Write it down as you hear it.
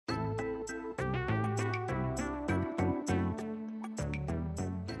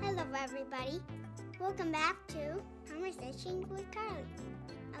Welcome back to Conversations with Carly,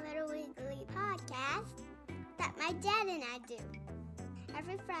 a little weekly podcast that my dad and I do.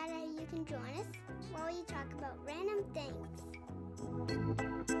 Every Friday you can join us while we talk about random things.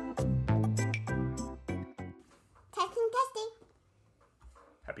 Testing.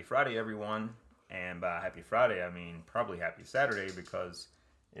 Happy Friday, everyone. And by Happy Friday, I mean probably Happy Saturday because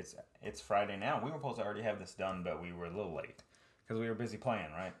it's Friday now. We were supposed to already have this done, but we were a little late because we were busy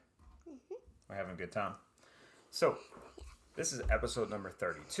playing, right? Mm-hmm. We're having a good time. So, this is episode number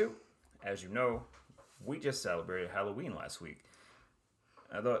 32. As you know, we just celebrated Halloween last week.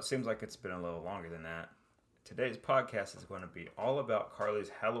 Although it seems like it's been a little longer than that. Today's podcast is going to be all about Carly's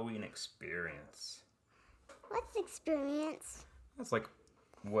Halloween experience. What's experience? It's like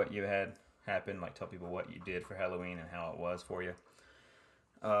what you had happen, like tell people what you did for Halloween and how it was for you.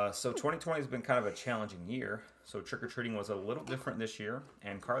 So 2020 has been kind of a challenging year. So trick-or-treating was a little different this year,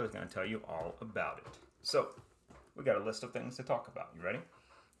 and Carly's going to tell you all about it. So we got a list of things to talk about. You ready?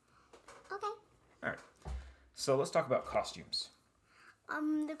 Okay. All right. So let's talk about costumes.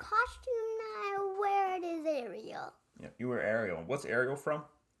 The costume I wear is Ariel. Yeah, you were Ariel. What's Ariel from?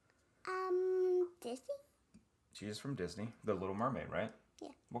 Disney? She is from Disney, The Little Mermaid, right? Yeah.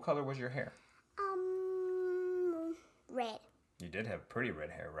 What color was your hair? Red. You did have pretty red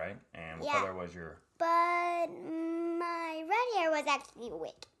hair, right? And what Yeah. color was your... But my red hair was actually a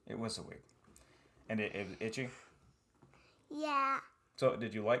wig. It was a wig. And it was itchy? Yeah. So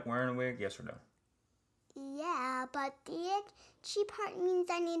did you like wearing a wig? Yes or no? Yeah, but the itchy part means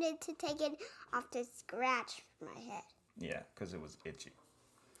I needed to take it off to scratch my head. Yeah, because it was itchy.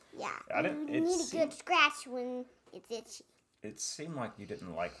 Yeah, I didn't- you it need a seemed- good scratch when it's itchy. It seemed like you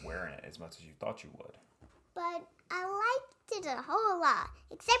didn't like wearing it as much as you thought you would. But I liked it a whole lot,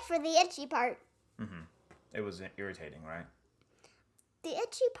 except for the itchy part. Mm-hmm. It was irritating, right? The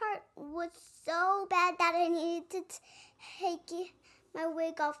itchy part was so bad that I needed to take my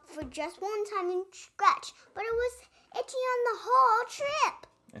wig off for just one time and scratch. But it was itchy on the whole trip.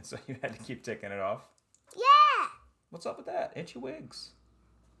 And so you had to keep taking it off? Yeah. What's up with that? Itchy wigs.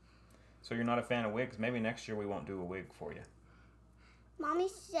 So you're not a fan of wigs? Maybe next year we won't do a wig for you. Mommy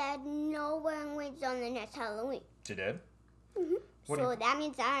said no wearing wigs on the next Halloween. She did? Mm-hmm. What do So you- that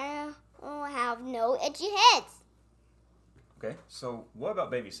means I will have no itchy heads. Okay, so what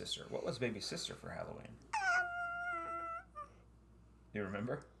about Baby Sister? What was Baby Sister for Halloween? You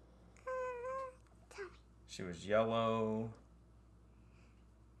remember? Tell me. She was yellow.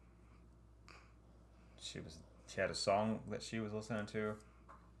 She had a song that she was listening to.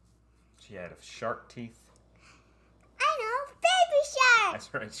 She had shark teeth. I know, Baby Shark.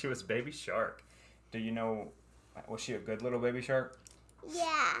 That's right, she was Baby Shark. Do you know, was she a good little Baby Shark?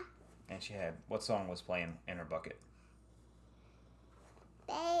 Yeah. And she had, what song was playing in her bucket?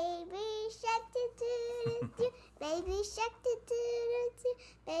 Baby shark do do do do. Baby shark do do do do.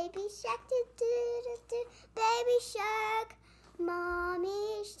 Baby shark do do do do. Baby shark.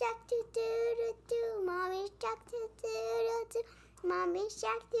 Mommy shark do do do do. Mommy shark do do do do. Mommy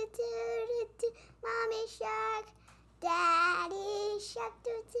shark do do do do. Mommy shark. Daddy shark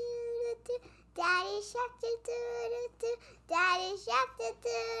do do do do. Daddy shark do do do do. Daddy shark do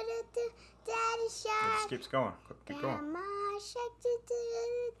do do do. Daddy It shark. just keeps going. Keep going. Grandma shark do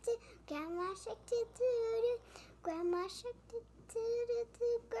do do. Grandma shark do do do. Grandma shark do do do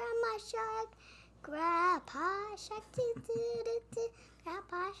do. Grandma shark. Grandpa shark do do do do.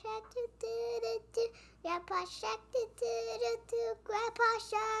 Grandpa shark do do do do. Grandpa shark do do do do. Grandpa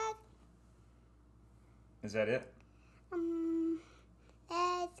shark. Is that it?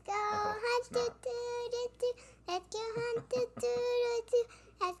 Let's go Oh, hunt it's do not. do do do. Let's go hunt do do do do.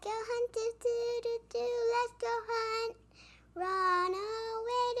 Let's go hunt do do do do. Let's go hunt. Run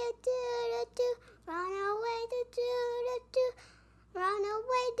away do do do do. Run away do do do do. Run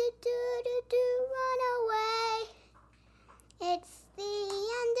away do do do do. Run away. It's the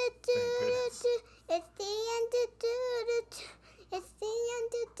end do do do do. It's the end do do do do. It's the end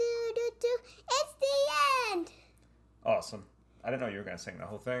do do do do. It's the end. Awesome. I didn't know you were going to sing the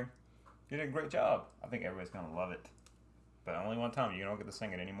whole thing. You did a great job. I think everybody's going to love it. But only one time. You don't get to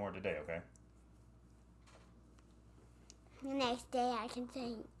sing it anymore today, okay? The next day I can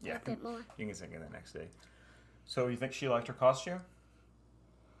sing Yeah. a bit more. You can sing it the next day. So you think she liked her costume?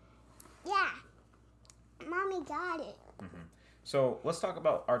 Yeah. Mommy got it. So let's talk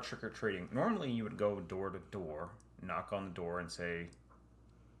about our trick-or-treating. Normally you would go door to door, knock on the door and say,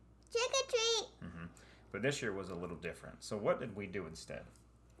 Trick or treat. but this year was a little different. So what did we do instead?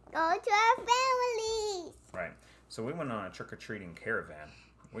 Go to our families. Right. So we went on a trick-or-treating caravan.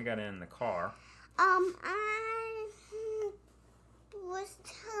 We got in the car. I was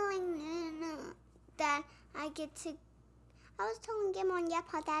telling that I was telling Grandma and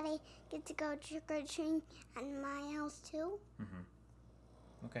Grandpa that I get to go trick or treating at my house too.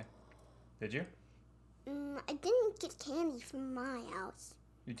 Okay. Did you? I didn't get candy from my house.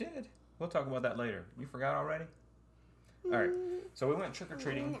 You did. We'll talk about that later. You forgot already? All right. So we went trick or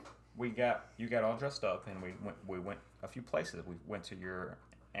treating. No. You got all dressed up, and we went a few places. We went to your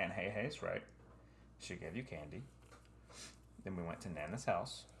Aunt Hay Hay's, right? She gave you candy. Then we went to Nana's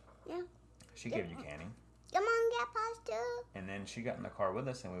house. Yeah. She gave you candy. Come on, Grandpa's too. And then she got in the car with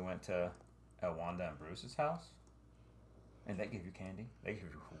us, and we went to Wanda and Bruce's house. And they gave you candy. They gave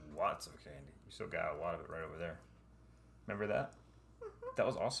you lots of candy. You still got a lot of it right over there. Remember that? That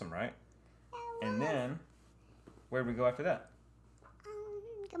was awesome, right? And then, where did we go after that?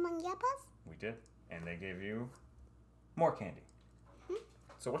 Come on, Grandpa's. We did. And they gave you more candy.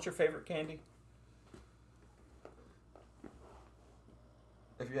 So what's your favorite candy?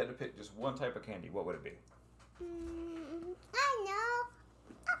 If you had to pick just one type of candy, what would it be? I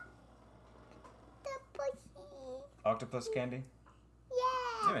know. The pussy. Octopus candy? I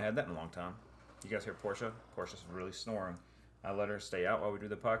Yeah. haven't had that in a long time. You guys hear Portia? Portia's really snoring. I let her stay out while we do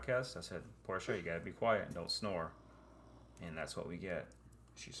the podcast. I said, Portia, you gotta be quiet and don't snore. And that's what we get.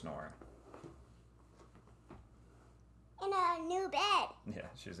 She's snoring. In a new bed. Yeah,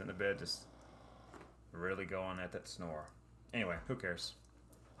 she's in the bed just really going at that snore. Anyway, who cares?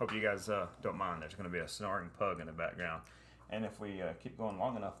 Hope you guys don't mind. There's going to be a snoring pug in the background. And if we keep going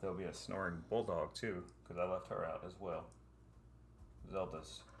long enough, there'll be a snoring bulldog too, because I left her out as well.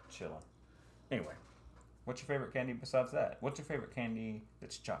 Zelda's chilling. Anyway, what's your favorite candy besides that? What's your favorite candy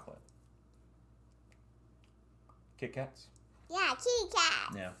that's chocolate? Kit Kats? Yeah, kitty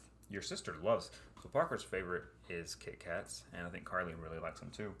cat. Yeah. Your sister loves. So Parker's favorite is Kit Kats, and I think Carly really likes them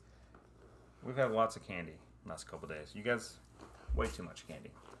too. We've had lots of candy the last couple days. You guys, way too much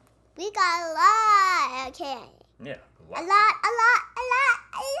candy. We got a lot of candy. Yeah, A lot.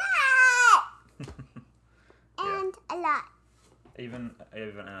 Yeah. And a lot. Even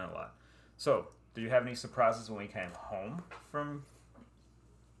and a lot. So, did you have any surprises when we came home from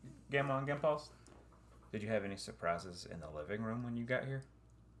Grandma and Grandpa's? Did you have any surprises in the living room when you got here?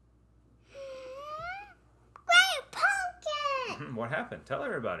 Great pumpkin! What happened? Tell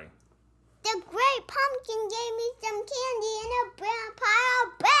everybody. The great pumpkin gave me some candy in a vampire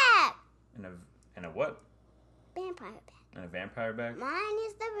bag. In a what? Vampire bag. In a vampire bag? Mine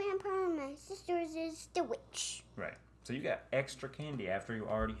is the vampire and my sister's is the witch. Right. So you got extra candy after you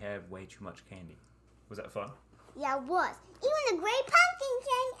already had way too much candy. Was that fun? Yeah, it was. Even the great pumpkin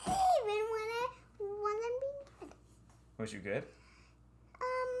came even when I wasn't being good. Was you good?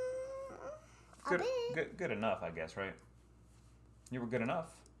 A Good, bit. good enough, I guess, right? You were good enough.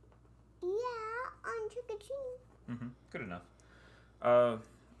 Yeah, on trick-or-treating. Good enough.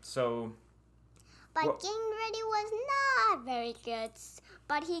 So, But Well- getting ready was not very good.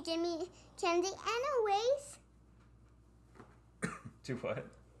 But he gave me candy anyways. to what?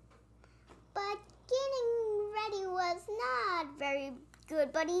 But getting ready was not very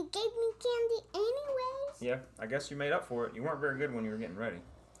good. But he gave me candy anyways. Yeah, I guess you made up for it. You weren't very good when you were getting ready.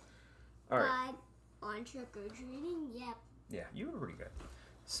 All right. But on trick-or-treating, yep. Yeah, you were pretty good.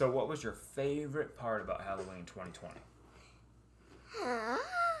 So, what was your favorite part about Halloween 2020?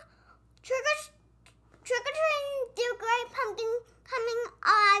 Trick-or-treating, the great pumpkin coming.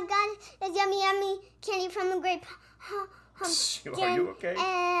 I got a yummy candy from the great pumpkin. Are you okay?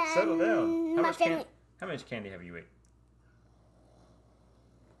 And Settle down. my family. How much candy have you eaten?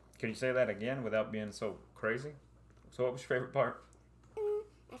 Can you say that again without being so crazy? So, what was your favorite part?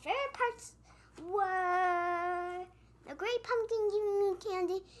 My favorite parts were the great pumpkin giving me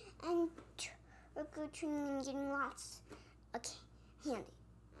candy and trick-or-treating and getting lots of candy.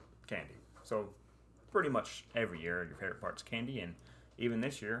 Candy. So, pretty much every year, your favorite part's candy, and even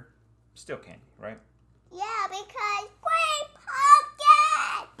this year, still candy, right? Yeah, because great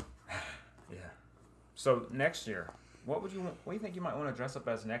pumpkin! Yeah. So next year, what do you think you might want to dress up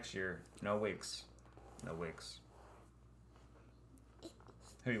as next year? No wigs. No wigs. Who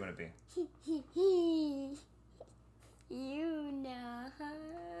do you want to be? You know.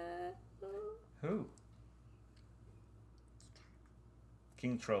 Who?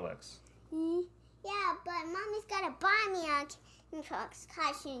 King Trollocs. Yeah, but Mommy's gotta buy me a King Trollocs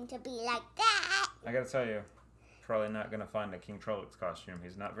costume to be like that. I gotta tell you, probably not gonna find a King Trollocs costume.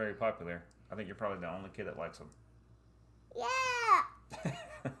 He's not very popular. I think you're probably the only kid that likes him. Yeah.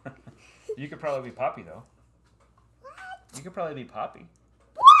 You could probably be Poppy though. What? You could probably be Poppy.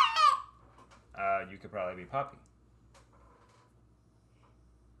 What? You could probably be Poppy.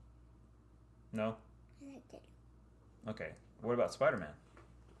 No? I like it. Okay. What about Spider-Man?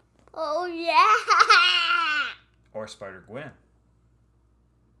 Oh, yeah. Or Spider-Gwen.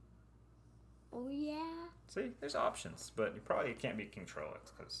 Oh, yeah. See, there's options, but you probably can't be King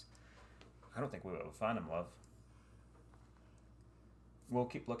Trollocs because I don't think we'll be able to find him, love. We'll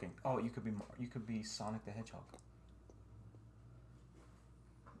keep looking. Oh, you could be Sonic the Hedgehog.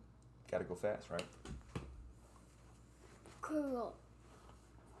 Gotta go fast, right? Cool.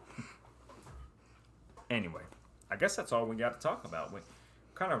 Anyway, I guess that's all we got to talk about. We're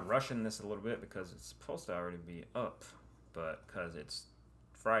kind of rushing this a little bit because it's supposed to already be up, but because it's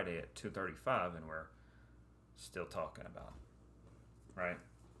Friday at 2:35 and we're still talking about it, right?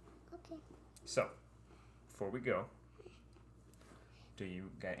 Okay. So, before we go, do you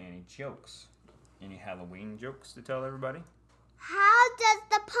got any jokes? Any Halloween jokes to tell everybody? How does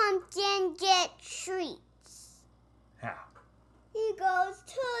the pumpkin get treats? How? He goes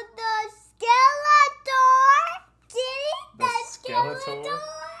to the Skeletor. Did he? The Skeletor?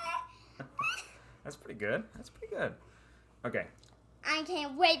 That's pretty good. Okay. I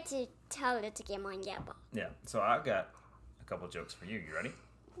can't wait to tell it to get my yellow. Yeah. So I've got a couple jokes for you. You ready?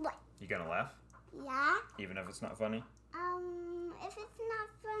 What? You gonna laugh? Yeah. Even if it's not funny? If it's not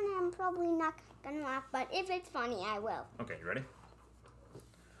funny, I'm probably not gonna laugh. But if it's funny, I will. Okay, you ready?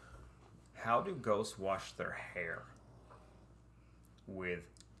 How do ghosts wash their hair? With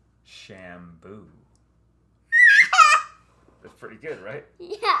shampoo. That's pretty good, right?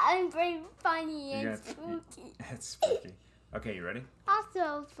 Yeah, I'm pretty funny and spooky. It's spooky. Okay, you ready?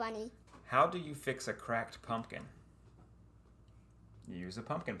 Also funny. How do you fix a cracked pumpkin? You use a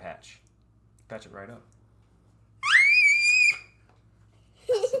pumpkin patch. Patch it right up.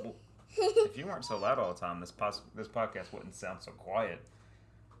 If you weren't so loud all the time, this podcast wouldn't sound so quiet.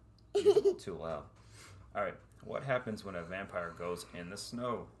 It's a little too loud. All right. What happens when a vampire goes in the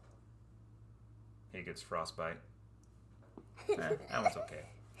snow? He gets frostbite. That one's okay.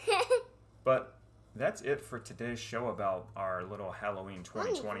 But that's it for today's show about our little Halloween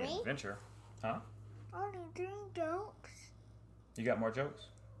 2020 Only 3? adventure. Huh? Only 3 jokes. You got more jokes?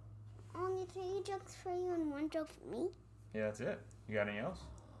 Only 3 jokes for you and 1 joke for me. Yeah, that's it. You got any else?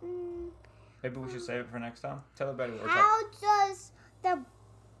 Mm, Maybe we should save it for next time. Tell everybody what we're how talking. does the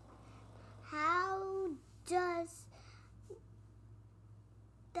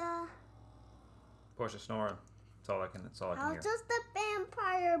Portia snoring. That's all I can how hear. does the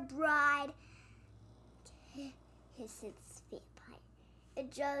vampire bride kiss its vampire? It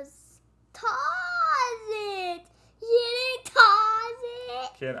just toss it. It toss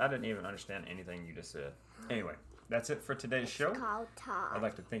it. Kid, I didn't even understand anything you just said. Anyway, that's it for today's show. It's called toss. I'd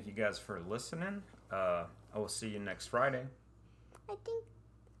like to thank you guys for listening. I will see you next Friday. I think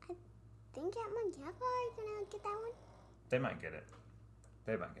at my Java are you gonna get that one? They might get it.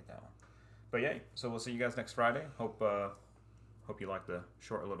 They might get that one. But yeah, so we'll see you guys next Friday. Hope you liked the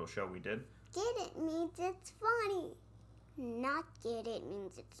short little show we did. Get it means it's funny. Not get it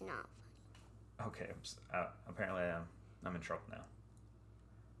means it's not funny. Okay, apparently I'm in trouble now.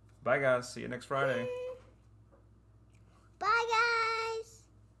 Bye guys, see you next Friday. Bye guys.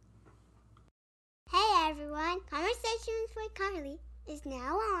 Hey everyone, Conversations with Carly is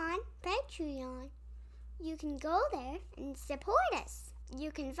now on Patreon. You can go there and support us.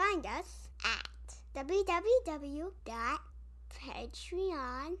 You can find us at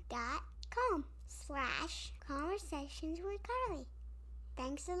www.patreon.com/conversationswithcarly.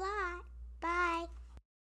 Thanks a lot. Bye.